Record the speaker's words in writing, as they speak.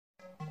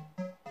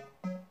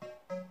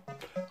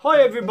Hi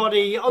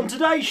everybody, on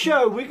today's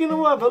show we're going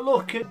to have a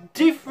look at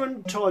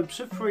different types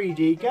of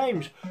 3D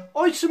games.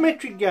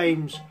 Isometric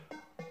games,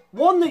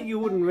 one that you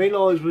wouldn't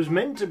realise was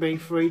meant to be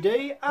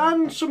 3D,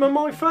 and some of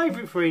my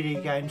favourite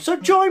 3D games. So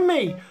join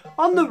me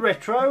on the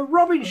Retro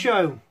Robin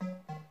Show.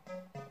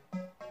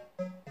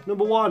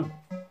 Number 1.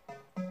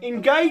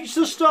 Engage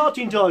the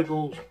starting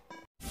titles.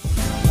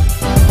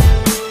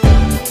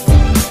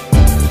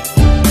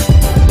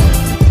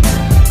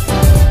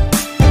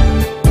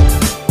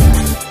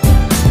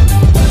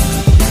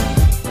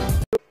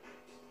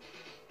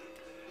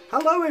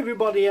 Hello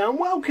everybody and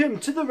welcome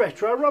to the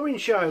Retro Robin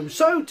Show.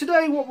 So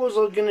today what was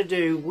I going to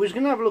do was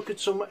going to have a look at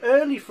some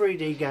early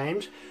 3D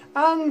games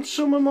and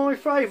some of my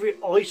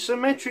favourite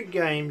isometric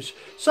games.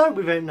 So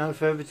without no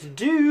further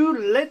ado,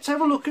 let's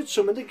have a look at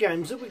some of the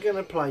games that we're going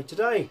to play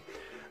today.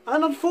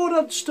 And I thought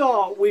I'd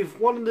start with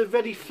one of the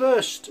very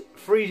first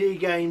 3D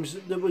games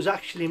that was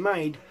actually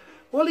made.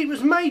 Well, it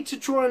was made to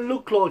try and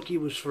look like it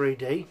was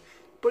 3D,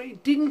 but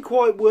it didn't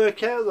quite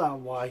work out that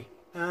way.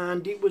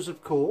 And it was,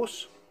 of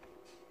course,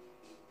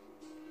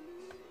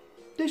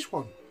 this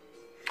one.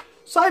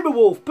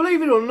 Cyberwolf,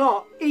 believe it or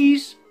not,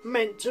 is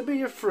meant to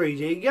be a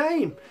 3D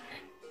game.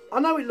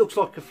 I know it looks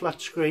like a flat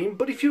screen,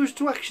 but if you was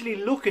to actually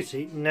look at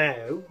it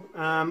now,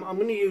 I'm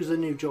going to use the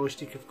new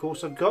joystick, of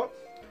course, I've got.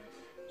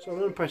 So I'm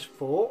going to press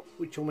 4,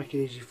 which will make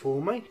it easy for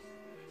me.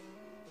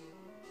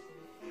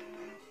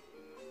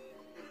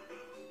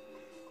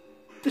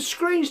 The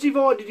screen's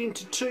divided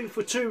into two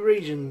for two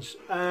reasons.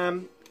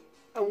 And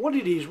what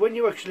it is, when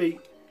you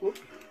actually... Whoops,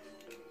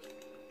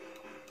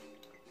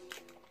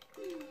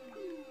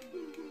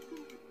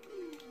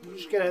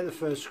 just get out the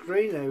first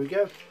screen, there we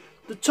go.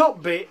 The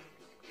top bit,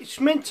 it's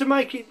meant to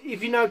make it,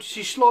 if you notice,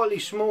 is slightly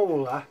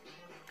smaller.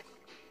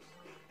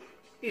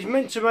 It's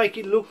meant to make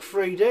it look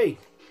 3D.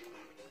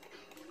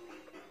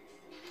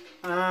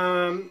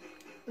 And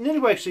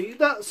anyway, see,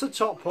 that's the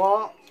top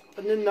part,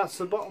 and then that's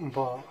the bottom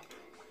part.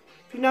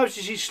 If you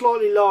notice, it's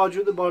slightly larger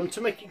at the bottom to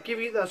make it, give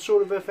it that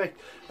sort of effect.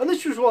 And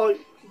this was like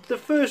the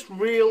first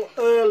real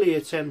early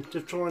attempt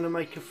of trying to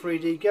make a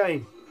 3D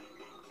game.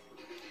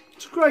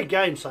 It's a great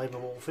game,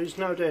 Cyberwolf, there's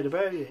no doubt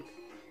about it.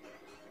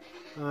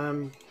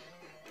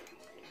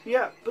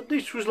 Yeah, but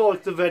this was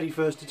like the very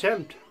first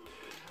attempt.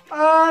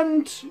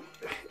 And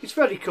it's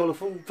very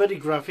colourful, very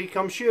graphic.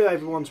 I'm sure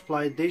everyone's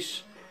played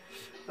this.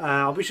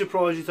 I'll be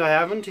surprised if they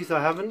haven't. If they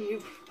haven't,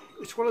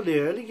 it's one of the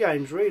early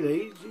games,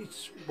 really.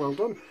 It's well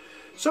done.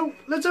 So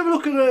let's have a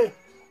look at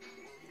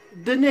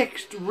the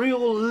next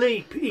real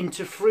leap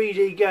into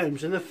 3D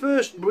games. And the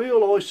first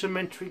real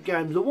isometric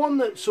game, the one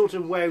that sort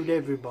of wowed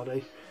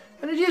everybody.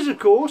 And it is, of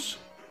course,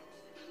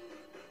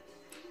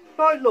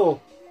 Outlaw.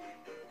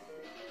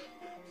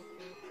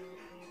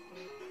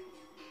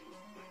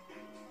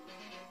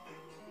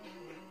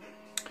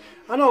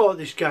 And I like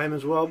this game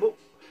as well, but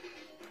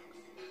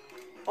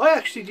I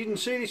actually didn't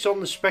see this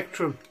on the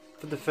Spectrum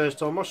for the first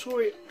time. I saw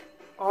it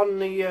on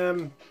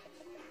the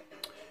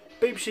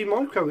BBC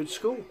Micro at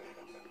school.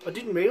 I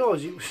didn't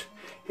realise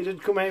it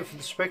had come out for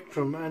the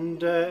Spectrum,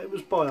 and it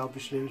was by,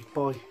 obviously, it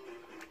was by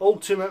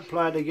Ultimate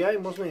Player the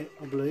Game, wasn't it,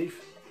 I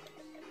believe.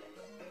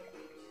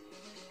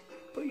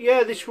 But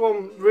yeah, this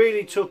one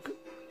really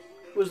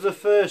was the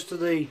first of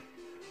the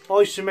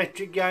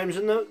isometric games,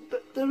 and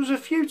there was a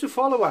few to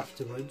follow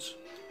afterwards,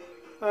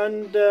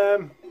 and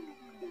it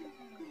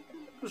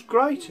was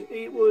great.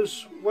 It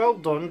was well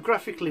done,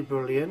 graphically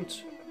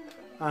brilliant,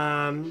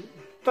 very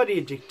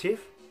addictive.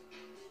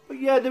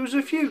 But yeah, there was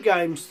a few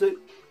games that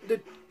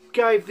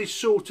gave this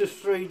sort of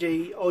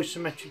 3D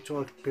isometric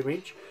type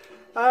image.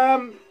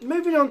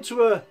 Moving on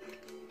to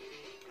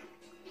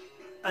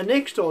a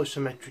next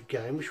isometric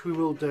game, which we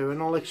will do,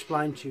 and I'll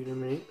explain to you in a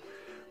minute,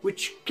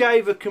 which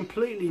gave a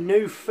completely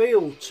new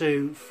feel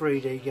to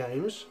 3D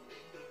games,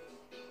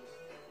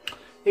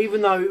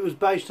 even though it was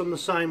based on the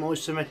same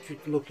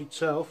isometric look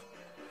itself,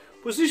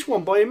 was this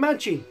one by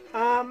Imagine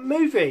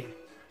movie.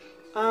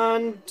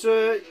 And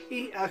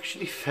it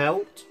actually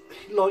felt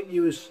like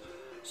you was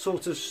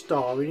sort of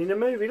starring in a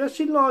movie. Let's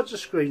enlarge the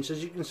screen so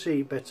you can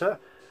see better.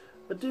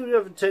 I do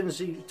have a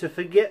tendency to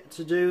forget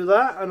to do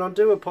that, and I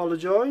do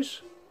apologise.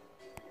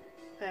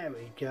 There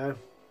we go.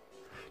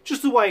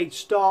 Just the way it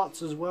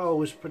starts as well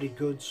was pretty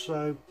good,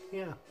 so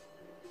yeah.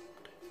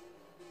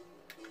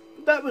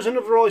 But that was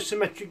another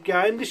isometric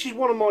game. This is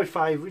one of my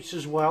favourites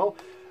as well.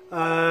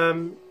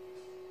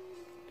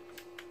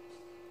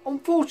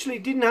 Unfortunately,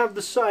 it didn't have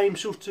the same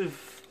sort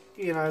of,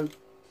 you know,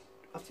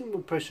 I think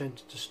we'll press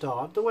enter to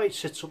start. The way it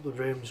sets up the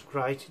room is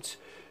great. It's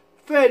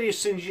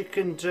various things you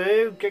can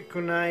do. Get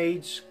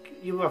grenades.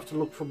 You have to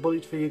look for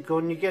bullets for your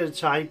gun. You get a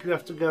tape. You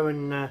have to go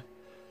and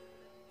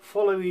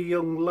follow a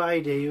young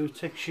lady who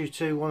takes you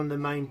to one of the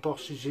main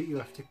bosses that you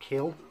have to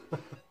kill.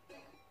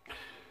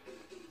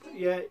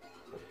 Yeah,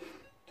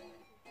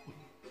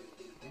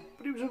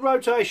 but it was a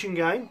rotation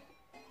game,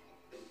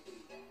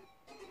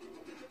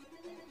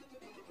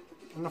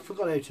 and I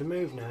forgot how to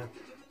move now.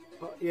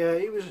 But yeah,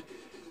 it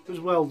was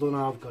well done.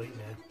 I've got it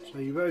now. So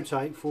you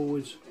rotate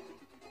forwards.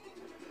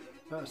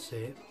 That's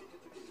it.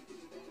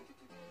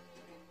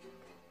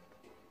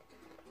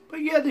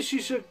 But yeah, this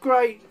is a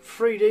great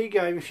 3D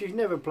game if you've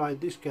never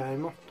played this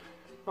game.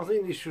 I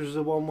think this was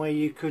the one where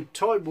you could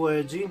type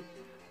words in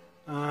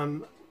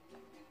and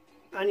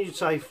you'd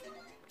say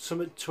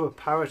something to a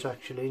parrot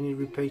actually, and you'd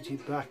repeat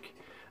it back.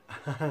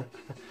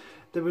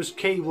 There was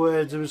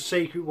keywords, there was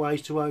secret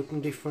ways to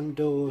open different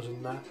doors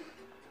and that.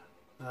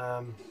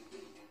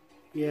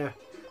 Yeah,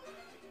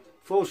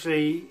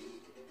 fortunately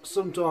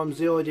sometimes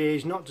the idea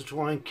is not to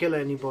try and kill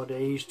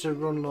anybody, is to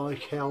run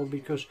like hell,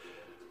 because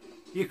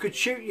you could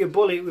shoot your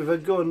bullet with a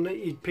gun that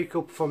you'd pick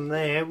up from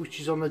there, which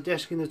is on the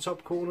desk in the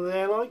top corner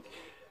there, like.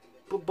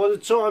 But by the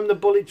time the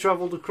bullet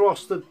travelled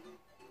across, they'd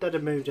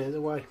have moved out of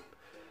the way.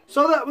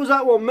 So that was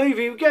that one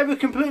movie. It gave a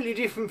completely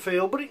different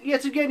feel, but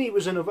yet again it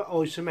was another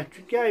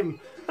isometric game.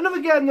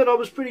 Another game that I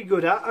was pretty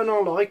good at and I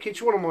like.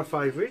 It's one of my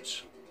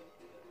favourites.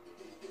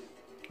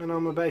 And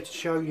I'm about to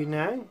show you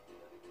now.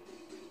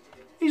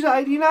 Is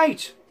Alien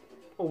 8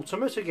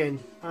 Ultimate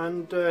again.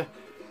 And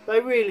they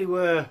really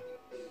were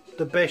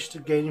the best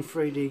again in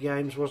 3D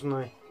games, wasn't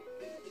they?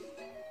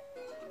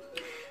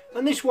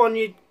 And this one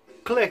you'd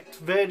collect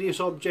various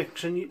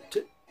objects and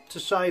to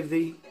save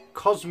the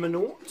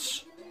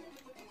cosmonauts.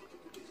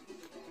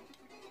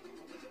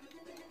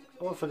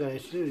 Oh, I forgot how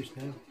to do this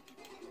now.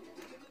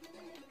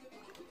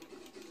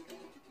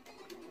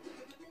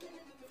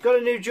 Got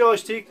a new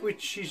joystick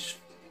which is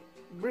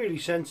really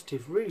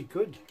sensitive, really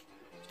good.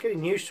 It's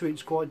getting used to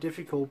it's quite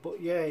difficult,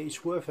 but yeah,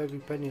 it's worth every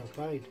penny I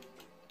paid.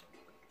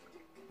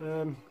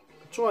 I'll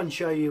try and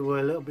show you a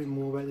little bit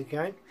more about the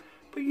game.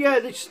 But yeah,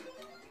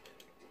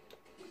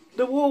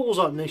 the walls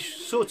on this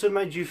sort of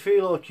made you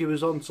feel like you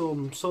was on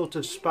some sort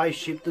of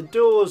spaceship. The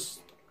doors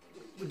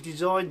were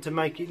designed to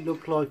make it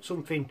look like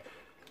something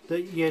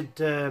that you'd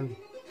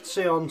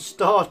see on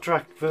Star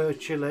Trek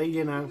virtually,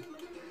 you know,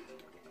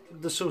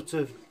 the sort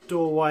of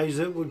doorways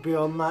that would be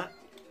on that.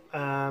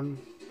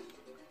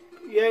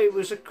 Yeah, it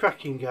was a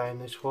cracking game,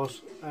 this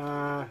was.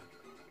 You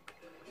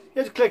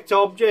had to collect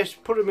objects,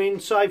 put them in,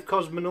 save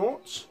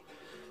cosmonauts.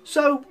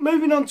 So,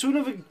 moving on to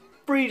another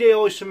 3D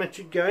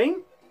isometric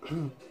game,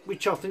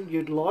 which I think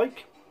you'd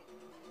like.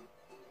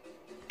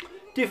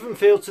 Different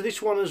feel to this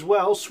one as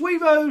well.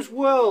 Sweevo's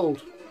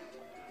World.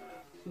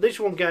 This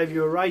one gave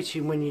you a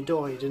rating when you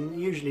died, and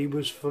usually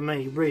was, for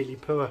me, really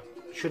poor.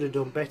 Should have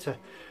done better.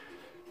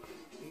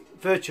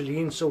 Virtually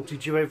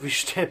insulted you every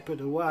step of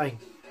the way.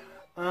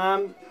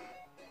 And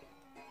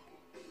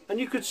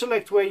you could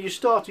select where you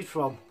started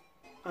from.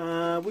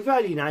 With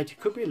Alien 8 it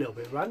could be a little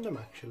bit random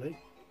actually.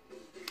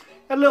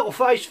 A little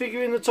face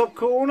figure in the top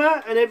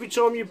corner, and every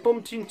time you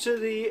bumped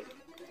into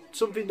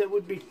something that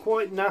would be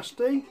quite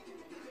nasty,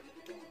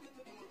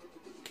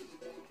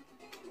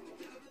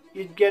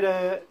 you'd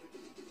get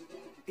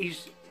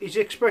his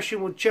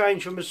expression would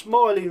change from a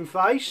smiling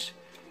face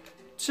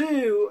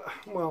to,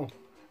 well,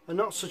 a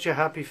not such a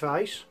happy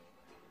face.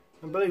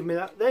 And believe me,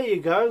 there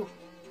you go.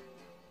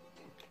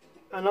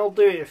 And I'll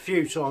do it a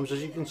few times,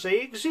 as you can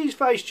see. You can see his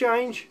face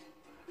change.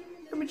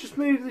 Let me just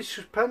move this,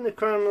 pan the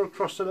camera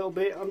across a little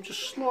bit. I'm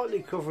just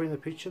slightly covering the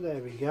picture.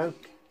 There we go.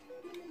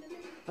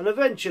 And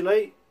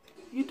eventually,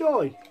 you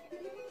die.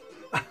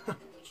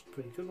 That's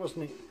pretty good,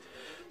 wasn't it?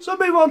 So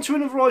move on to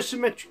another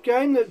isometric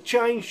game that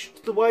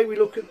changed the way we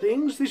look at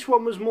things. This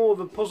one was more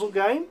of a puzzle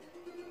game.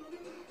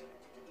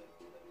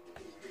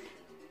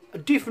 A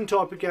different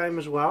type of game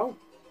as well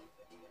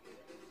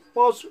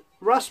was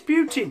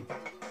Rasputin.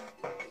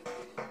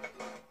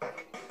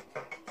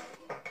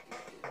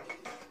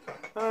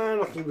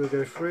 And I think we'll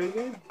go through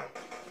again.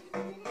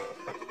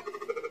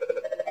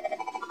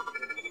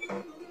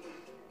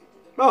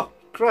 Oh,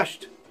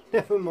 crashed.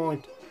 Never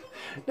mind.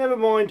 Never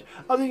mind.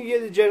 I think you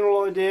get the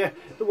general idea.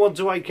 The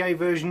 128K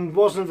version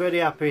wasn't very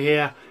happy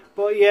here.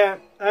 But yeah,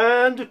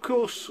 and of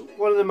course,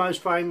 one of the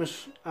most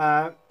famous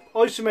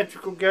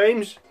isometrical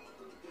games,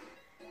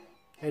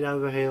 Head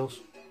Over Heels.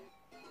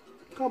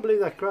 Can't believe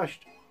that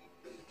crashed.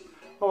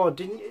 Oh, I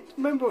didn't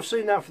remember I've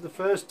seen that for the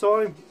first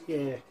time.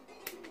 Yeah.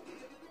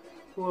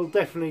 We'll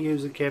definitely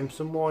use the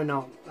Kempson, why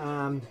not?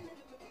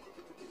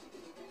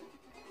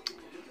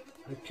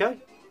 Okay,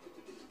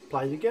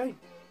 play the game.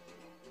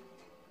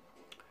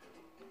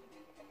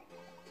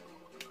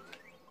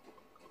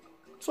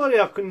 Sorry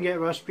I couldn't get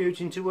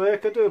Rasputin to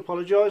work, I do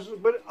apologise,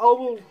 but I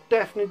will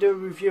definitely do a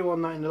review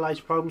on that in the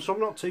later programme, so I'm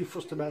not too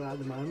fussed about that at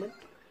the moment.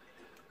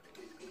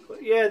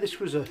 But yeah,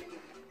 this was a...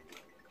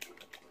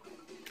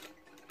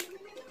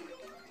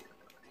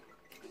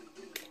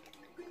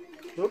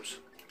 Oops.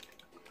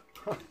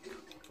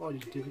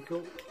 Quite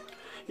difficult.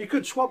 You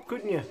could swap,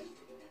 couldn't you?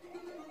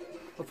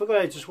 I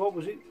forgot how to swap,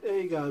 was it? There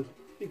you go.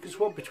 You could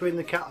swap between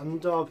the cat and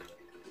the dog.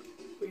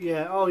 But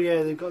yeah, oh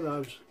yeah, they've got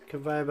those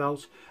conveyor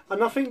belts.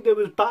 And I think there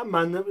was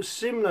Batman that was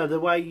similar, the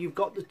way you've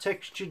got the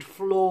textured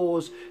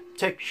floors,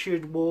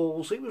 textured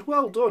walls. It was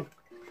well done.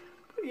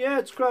 But yeah,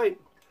 it's great.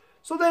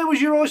 So there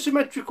was your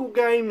isometrical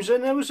games,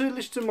 and there was a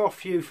list of my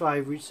few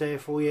favourites there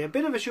for you. A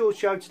bit of a short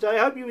show today.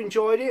 I hope you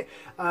enjoyed it.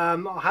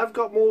 I have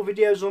got more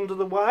videos under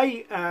the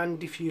way,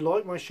 and if you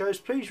like my shows,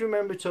 please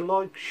remember to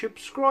like,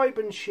 subscribe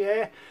and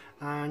share.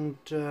 And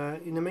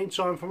in the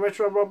meantime, from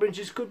Retro Robins,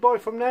 it's goodbye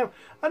from now,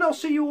 and I'll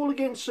see you all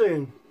again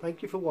soon.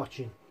 Thank you for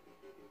watching.